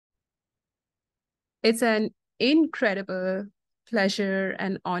It's an incredible pleasure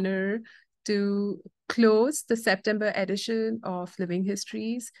and honor to close the September edition of Living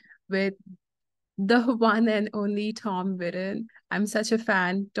Histories with the one and only Tom Witten. I'm such a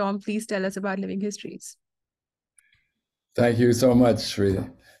fan. Tom, please tell us about Living Histories. Thank you so much, Sri.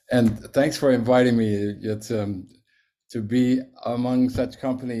 And thanks for inviting me. It's to be among such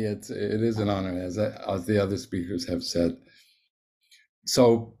company. It is an honor, as the other speakers have said.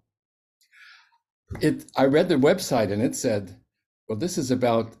 So I read the website and it said, well, this is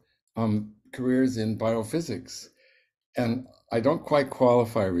about careers in biophysics, and I don't quite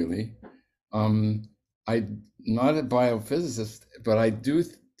qualify really. I'm not a biophysicist, but I do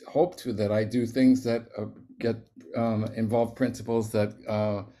hope to that I do things that get involve principles that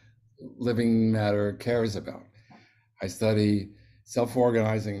living matter cares about. I study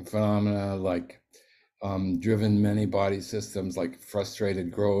self-organizing phenomena like driven many body systems like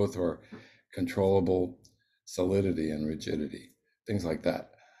frustrated growth or controllable solidity and rigidity, things like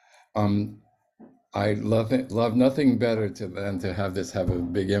that. Um, I love nothing better than to have this have a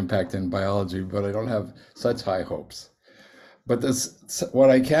big impact in biology, but I don't have such high hopes. But what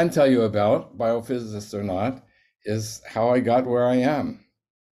I can tell you about, biophysicist or not, is how I got where I am.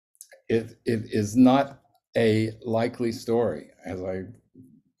 It is not a likely story, as I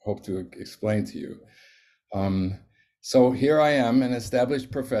hope to explain to you. So here I am, an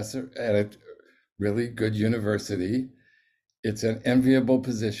established professor at a really good university. It's an enviable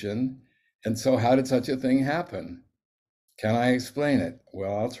position. And so how did such a thing happen? Can I explain it?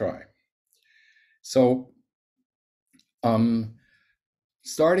 Well, I'll try. So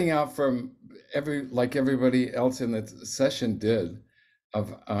starting out from like everybody else in the session did,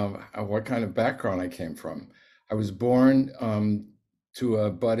 of what kind of background I came from. I was born to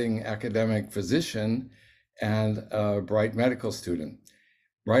a budding academic physician and a bright medical student,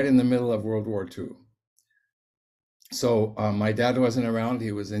 right in the middle of World War II. So my dad wasn't around,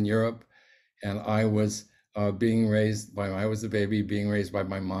 he was in Europe, and I was I was the baby being raised by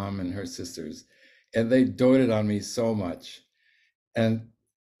my mom and her sisters. And they doted on me so much. And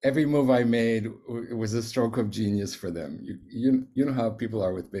every move I made was a stroke of genius for them. You know how people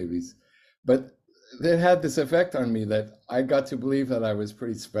are with babies. But it had this effect on me that I got to believe that I was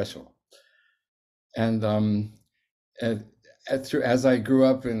pretty special. And as I grew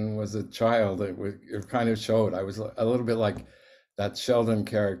up and was a child, it kind of showed. I was a little bit like that Sheldon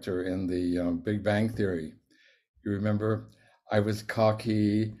character in the Big Bang Theory. You remember? I was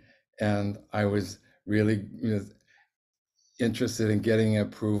cocky and I was really interested in getting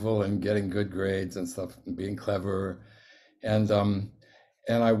approval and getting good grades and stuff and being clever. And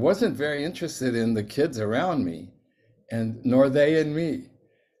I wasn't very interested in the kids around me, and nor they in me.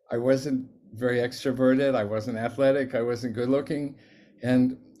 I wasn't very extroverted. I wasn't athletic. I wasn't good looking.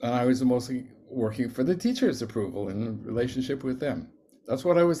 And I was mostly working for the teacher's approval in a relationship with them. That's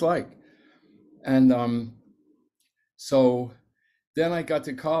what I was like. And so then I got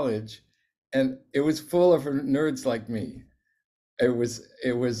to college, and it was full of nerds like me. It was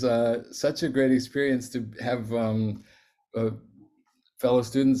such a great experience to have uh, fellow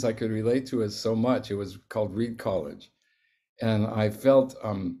students I could relate to as so much. It was called Reed College, and I felt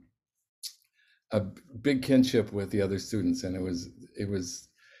a big kinship with the other students, and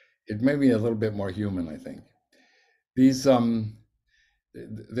it made me a little bit more human, I think. These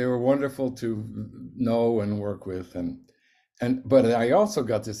they were wonderful to know and work with, and but I also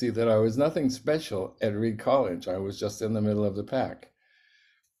got to see that I was nothing special at Reed College. I was just in the middle of the pack.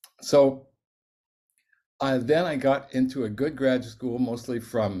 So then I got into a good graduate school, mostly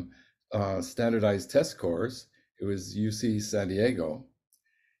from standardized test scores. It was UC San Diego.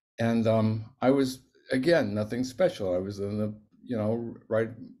 And I was, again, nothing special. I was in the, right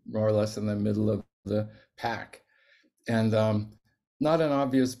more or less in the middle of the pack. And not an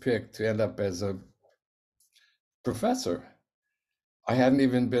obvious pick to end up as a professor. I hadn't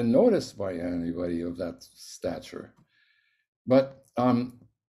even been noticed by anybody of that stature. But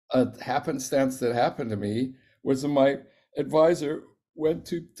a happenstance that happened to me was that my advisor went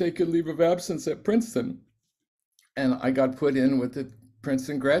to take a leave of absence at Princeton, and I got put in with the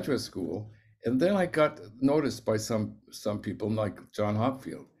Princeton Graduate School. And then I got noticed by some people like John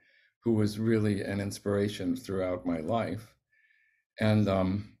Hopfield, who was really an inspiration throughout my life. And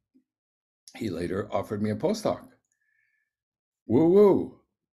he later offered me a postdoc. Woo woo.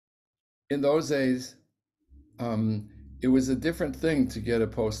 In those days, it was a different thing to get a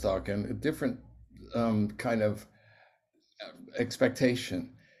postdoc and a different kind of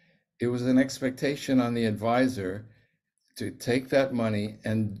expectation. It was an expectation on the advisor to take that money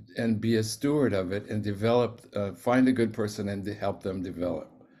and be a steward of it and develop, find a good person and to help them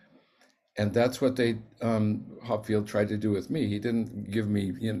develop. And that's what they Hopfield tried to do with me. He didn't give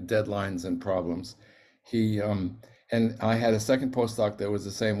me, deadlines and problems. He and I had a second postdoc that was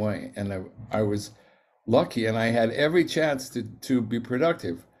the same way, and I was lucky, and I had every chance to be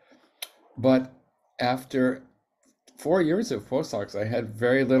productive. But after 4 years of postdocs, I had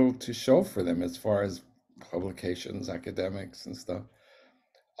very little to show for them as far as publications, academics, and stuff.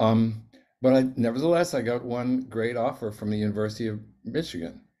 Um, but nevertheless, I got one great offer from the University of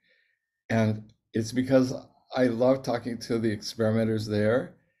Michigan. And it's because I love talking to the experimenters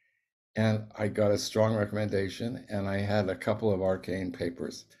there, and I got a strong recommendation, and I had a couple of arcane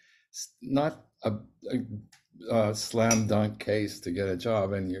papers. Not a slam dunk case to get a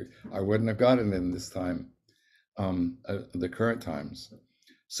job, and I wouldn't have gotten it in this time, the current times.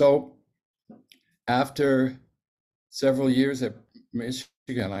 So after several years at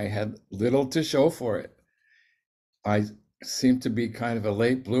Michigan, I had little to show for it. I seemed to be kind of a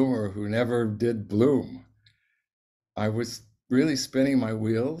late bloomer who never did bloom. I was really spinning my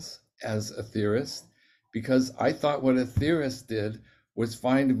wheels as a theorist because I thought what a theorist did was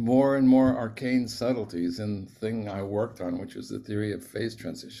find more and more arcane subtleties in the thing I worked on, which was the theory of phase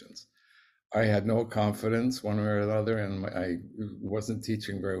transitions. I had no confidence one way or another, and I wasn't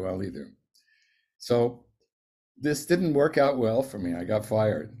teaching very well either. So this didn't work out well for me. I got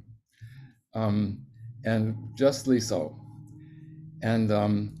fired, and justly so. And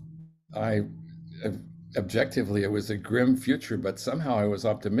I objectively, it was a grim future, but somehow I was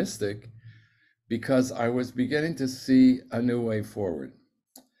optimistic because I was beginning to see a new way forward.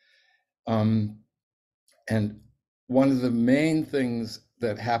 And one of the main things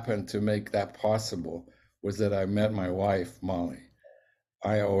that happened to make that possible was that I met my wife, Molly.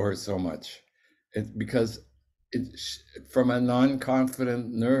 I owe her so much. Because from a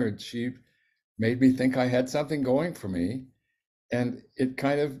non-confident nerd, she made me think I had something going for me. And it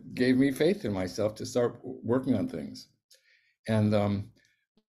kind of gave me faith in myself to start working on things. And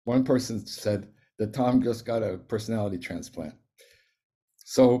one person said that Tom just got a personality transplant.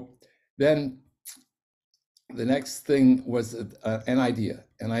 So then the next thing was an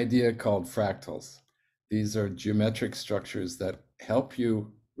idea called fractals. These are geometric structures that help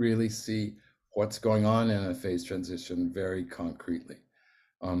you really see what's going on in a phase transition very concretely.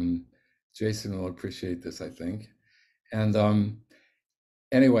 Jason will appreciate this, I think. And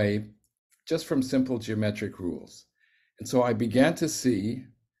anyway, just from simple geometric rules. And so I began to see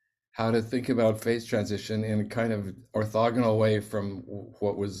how to think about phase transition in a kind of orthogonal way from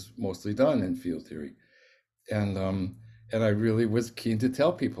what was mostly done in field theory. And I really was keen to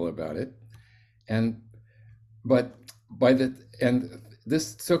tell people about it. But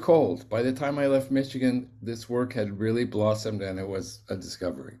this took hold. By the time I left Michigan, this work had really blossomed, and it was a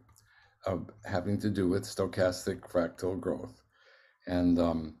discovery of having to do with stochastic fractal growth. And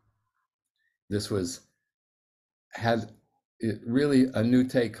this had really a new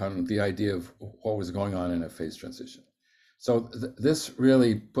take on the idea of what was going on in a phase transition. So this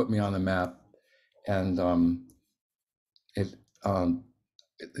really put me on the map, and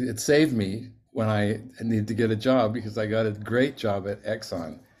it saved me when I needed to get a job, because I got a great job at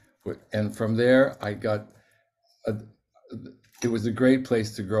Exxon, and from there I got it was a great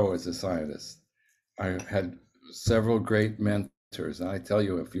place to grow as a scientist. I had several great mentors, and I tell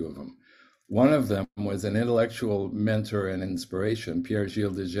you a few of them. One of them was an intellectual mentor and inspiration,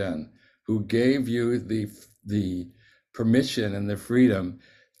 Pierre-Gilles Dejean, who gave you the permission and the freedom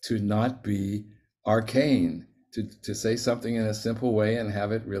to not be arcane, to say something in a simple way and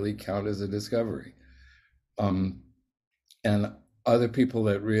have it really count as a discovery. And other people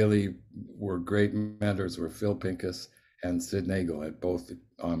that really were great mentors were Phil Pincus and Sid Nagel at both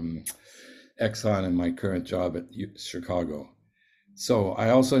Exxon and my current job at Chicago. So I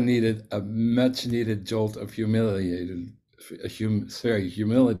also needed a much needed jolt of humility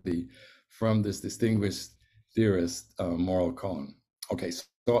from this distinguished theorist, Morrell Cohen. Okay,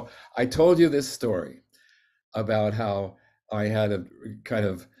 so I told you this story about how I had a kind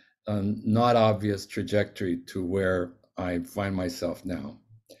of not obvious trajectory to where I find myself now.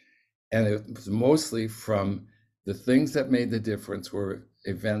 And it was mostly from the things that made the difference were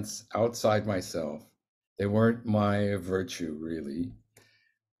events outside myself. They weren't my virtue, really.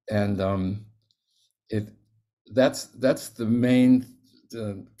 And that's the main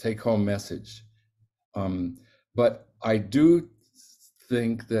take-home message. But I do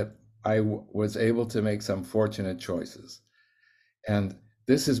think that I was able to make some fortunate choices. And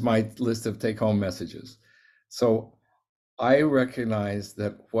this is my list of take-home messages. So I recognize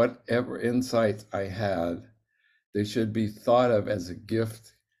that whatever insights I had, they should be thought of as a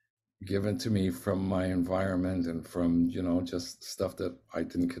gift given to me from my environment and from, just stuff that I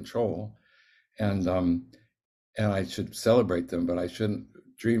didn't control. and I should celebrate them, but I shouldn't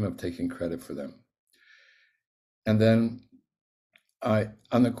dream of taking credit for them. And then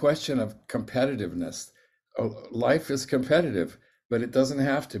on the question of competitiveness, life is competitive, but it doesn't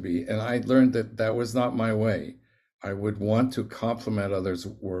have to be. And I learned that that was not my way. I would want to complement others'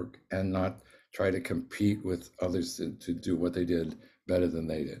 work and not try to compete with others to do what they did better than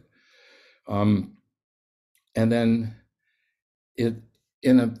they did. And then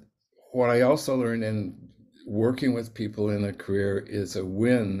what I also learned in working with people in a career is a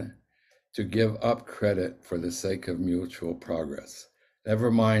win to give up credit for the sake of mutual progress.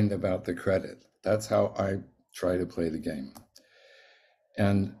 Never mind about the credit. That's how I try to play the game.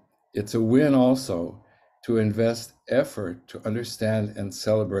 And it's a win also to invest effort to understand and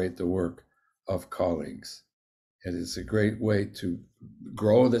celebrate the work of colleagues. It is a great way to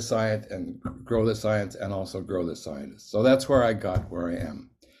grow the science and also grow the scientists. So that's where I got where I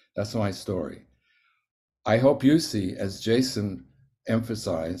am. That's my story. I hope you see, as Jason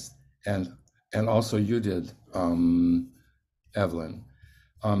emphasized, and also you did, Evelyn,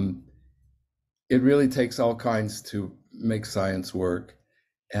 it really takes all kinds to make science work.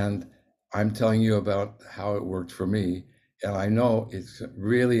 And I'm telling you about how it worked for me. And I know it's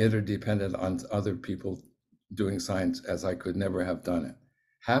really interdependent on other people doing science, as I could never have done it.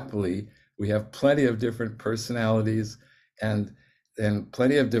 Happily, we have plenty of different personalities and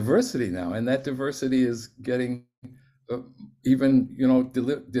plenty of diversity now. And that diversity is getting even,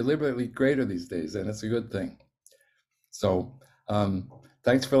 deliberately greater these days. And it's a good thing. So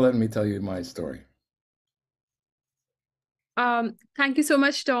thanks for letting me tell you my story. Thank you so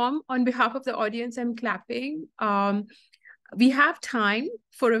much, Tom. On behalf of the audience, I'm clapping. We have time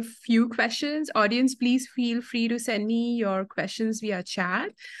for a few questions. Audience, please feel free to send me your questions via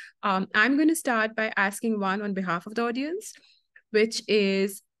chat. I'm going to start by asking one on behalf of the audience, which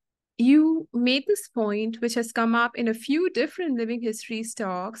is, you made this point, which has come up in a few different living histories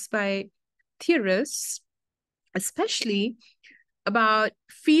talks by theorists, especially about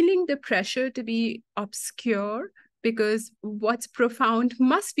feeling the pressure to be obscure because what's profound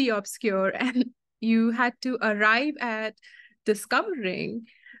must be obscure. And you had to arrive at discovering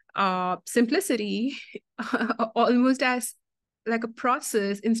simplicity almost as like a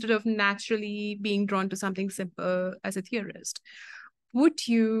process instead of naturally being drawn to something simple as a theorist. Would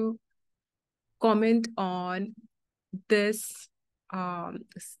you comment on this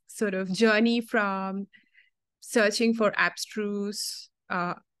sort of journey from searching for abstruse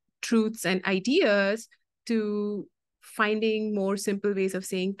truths and ideas to finding more simple ways of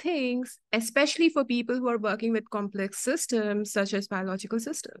saying things, especially for people who are working with complex systems such as biological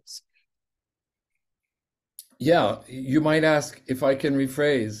systems? Yeah, you might ask, if I can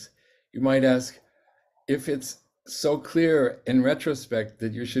rephrase, you might ask, if it's so clear in retrospect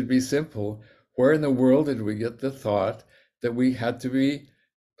that you should be simple, where in the world did we get the thought that we had to be,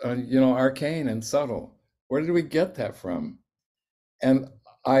 arcane and subtle? Where did we get that from? And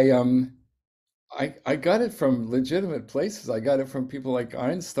I got it from legitimate places. I got it from people like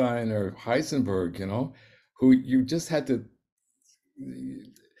Einstein or Heisenberg, who you just had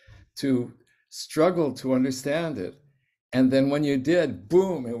to struggle to understand it. And then when you did,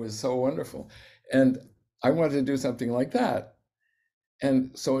 boom, it was so wonderful. And I wanted to do something like that.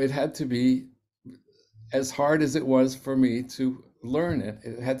 And so it had to be, as hard as it was for me to learn it,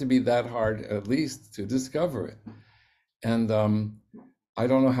 it had to be that hard at least to discover it. And I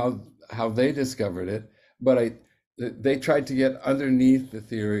don't know how they discovered it, but they tried to get underneath the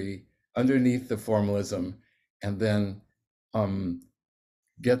theory, underneath the formalism, and then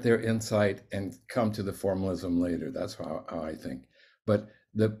get their insight and come to the formalism later. That's how I think. But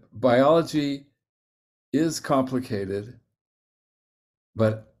the biology is complicated,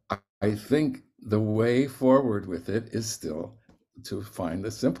 but I think the way forward with it is still to find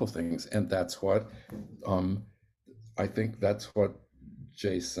the simple things. And that's what I think that's what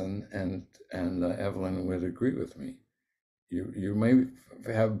Jason and Evelyn would agree with me. You may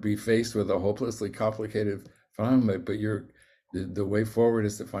be faced with a hopelessly complicated phenomenon, but the way forward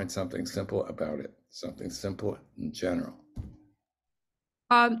is to find something simple about it, something simple in general.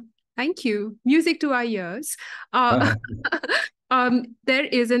 Thank you. Music to our ears. There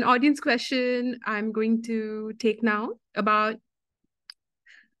is an audience question I'm going to take now about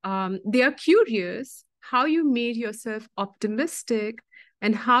they are curious how you made yourself optimistic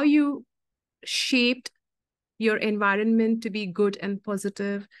and how you shaped your environment to be good and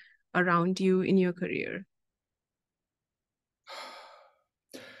positive around you in your career.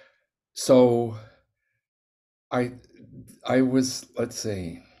 So I was, let's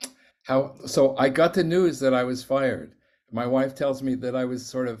see, so I got the news that I was fired. My wife tells me that I was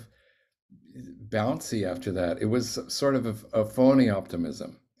sort of, bouncy after that. It was sort of a phony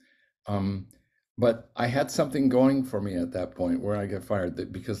optimism. But I had something going for me at that point where I got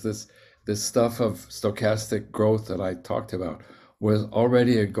fired because this stuff of stochastic growth that I talked about was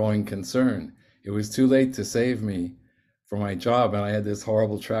already a going concern. It was too late to save me for my job, and I had this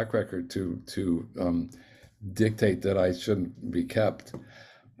horrible track record to dictate that I shouldn't be kept.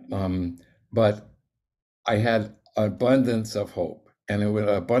 But I had abundance of hope, and it was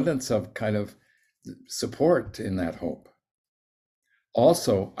abundance of kind of support in that hope.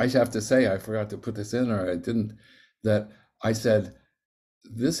 Also, I have to say, I forgot to put this in, or I didn't, that I said,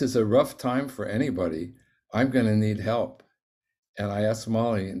 this is a rough time for anybody. I'm going to need help. And I asked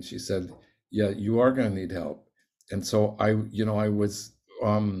Molly, and she said, yeah, you are going to need help. And so I was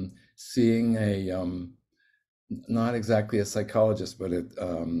seeing not exactly a psychologist, but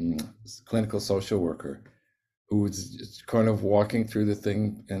a clinical social worker who was just kind of walking through the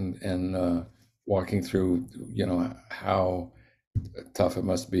thing and walking through, how tough it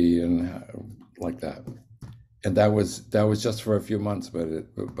must be and like that. And that was just for a few months, but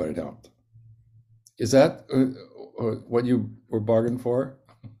it helped. Is that what you were bargained for?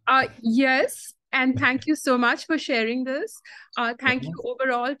 Yes, and thank you so much for sharing this. Thank you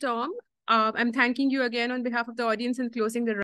overall, Tom. I'm thanking you again on behalf of the audience in closing the